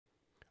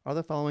Are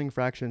the following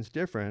fractions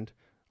different?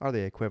 Are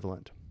they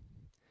equivalent?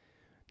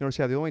 Notice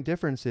how the only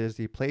difference is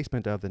the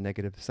placement of the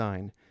negative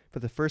sign. For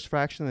the first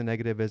fraction, the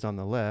negative is on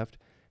the left.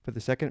 For the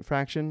second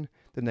fraction,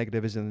 the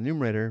negative is in the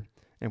numerator.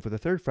 And for the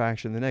third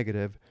fraction, the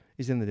negative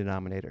is in the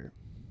denominator.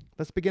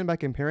 Let's begin by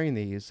comparing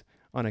these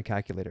on a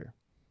calculator.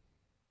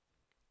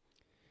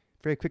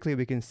 Very quickly,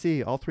 we can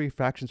see all three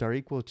fractions are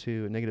equal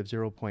to negative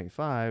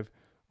 0.5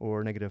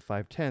 or negative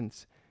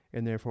 5/10,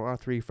 and therefore our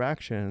three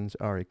fractions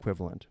are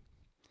equivalent.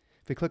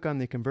 If we click on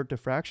the convert to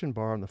fraction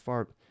bar on the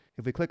far,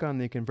 if we click on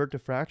the convert to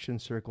fraction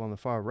circle on the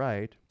far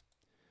right,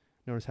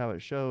 notice how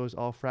it shows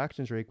all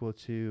fractions are equal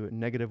to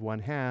negative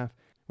 1/2,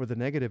 where the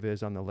negative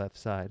is on the left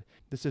side.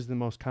 This is the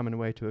most common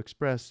way to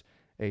express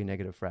a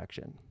negative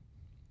fraction.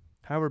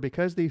 However,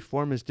 because the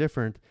form is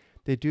different,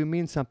 they do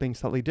mean something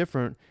slightly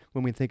different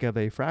when we think of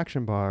a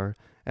fraction bar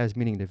as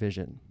meaning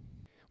division.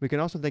 We can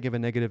also think of a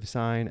negative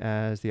sign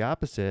as the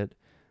opposite,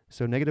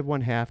 so negative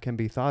 1/2 can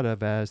be thought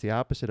of as the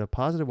opposite of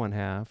positive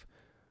 1/2,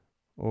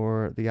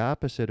 or the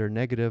opposite or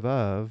negative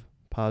of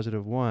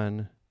positive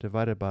 1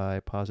 divided by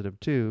positive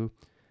 2,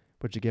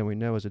 which again we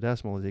know as a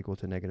decimal is equal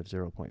to negative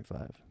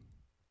 0.5.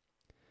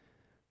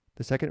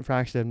 The second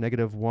fraction of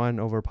negative 1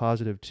 over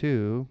positive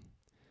 2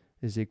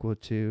 is equal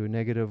to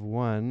negative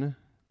 1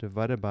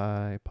 divided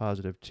by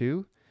positive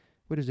 2,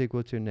 which is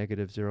equal to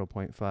negative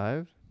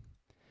 0.5.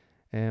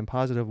 And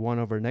positive 1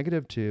 over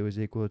negative 2 is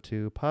equal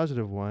to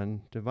positive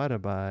 1 divided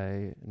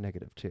by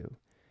negative 2,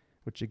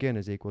 which again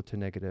is equal to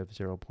negative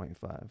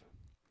 0.5.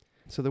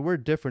 So the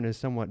word different is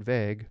somewhat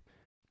vague,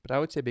 but I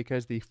would say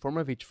because the form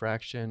of each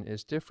fraction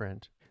is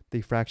different,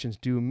 the fractions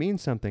do mean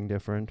something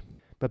different,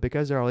 but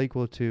because they're all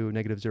equal to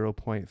negative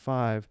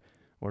 0.5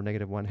 or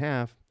negative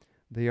 1/2,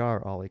 they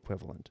are all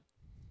equivalent.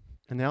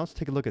 And now let's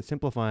take a look at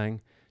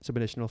simplifying some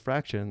additional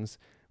fractions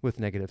with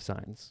negative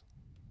signs.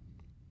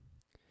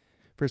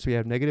 First, we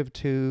have negative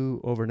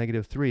 2 over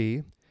negative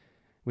 3,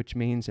 which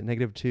means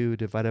negative 2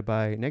 divided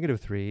by negative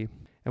 3.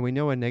 And we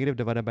know a negative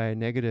divided by a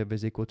negative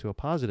is equal to a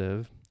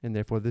positive, and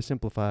therefore this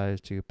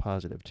simplifies to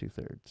positive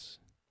 2/3.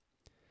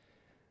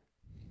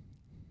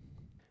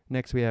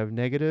 Next, we have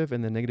negative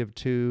and then negative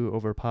 2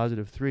 over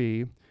positive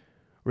 3, or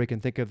we can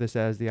think of this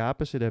as the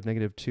opposite of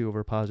negative 2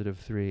 over positive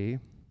 3.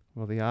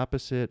 Well, the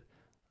opposite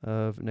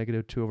of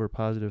negative 2 over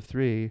positive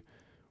 3,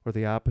 or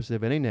the opposite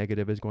of any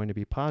negative, is going to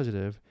be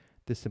positive.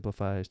 This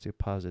simplifies to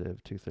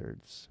positive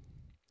 2/3.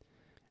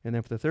 And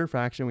then for the third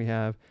fraction, we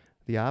have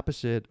the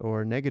opposite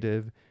or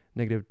negative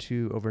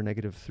 2 over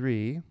negative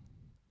 3.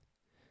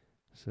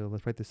 So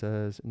let's write this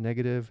as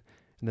negative,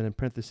 and then in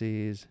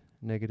parentheses,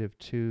 negative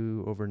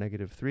 2 over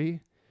negative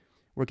 3.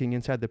 Working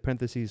inside the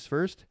parentheses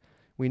first,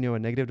 we know a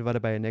negative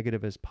divided by a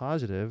negative is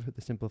positive.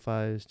 This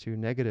simplifies to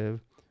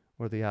negative,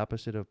 or the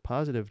opposite of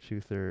positive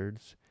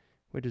 2/3,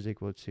 which is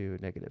equal to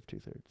negative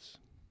 2/3.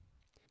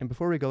 And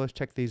before we go, let's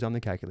check these on the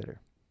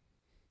calculator.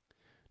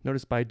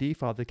 Notice by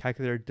default, the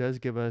calculator does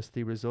give us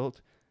the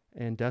result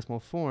in decimal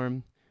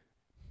form.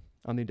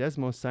 On the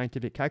Desmos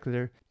scientific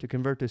calculator, to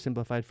convert to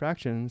simplified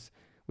fractions,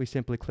 we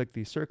simply click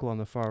the circle on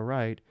the far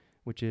right,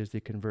 which is the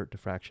convert to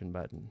fraction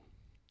button.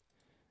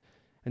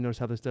 And notice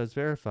how this does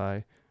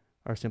verify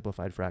our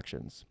simplified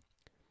fractions.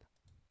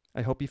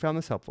 I hope you found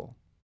this helpful.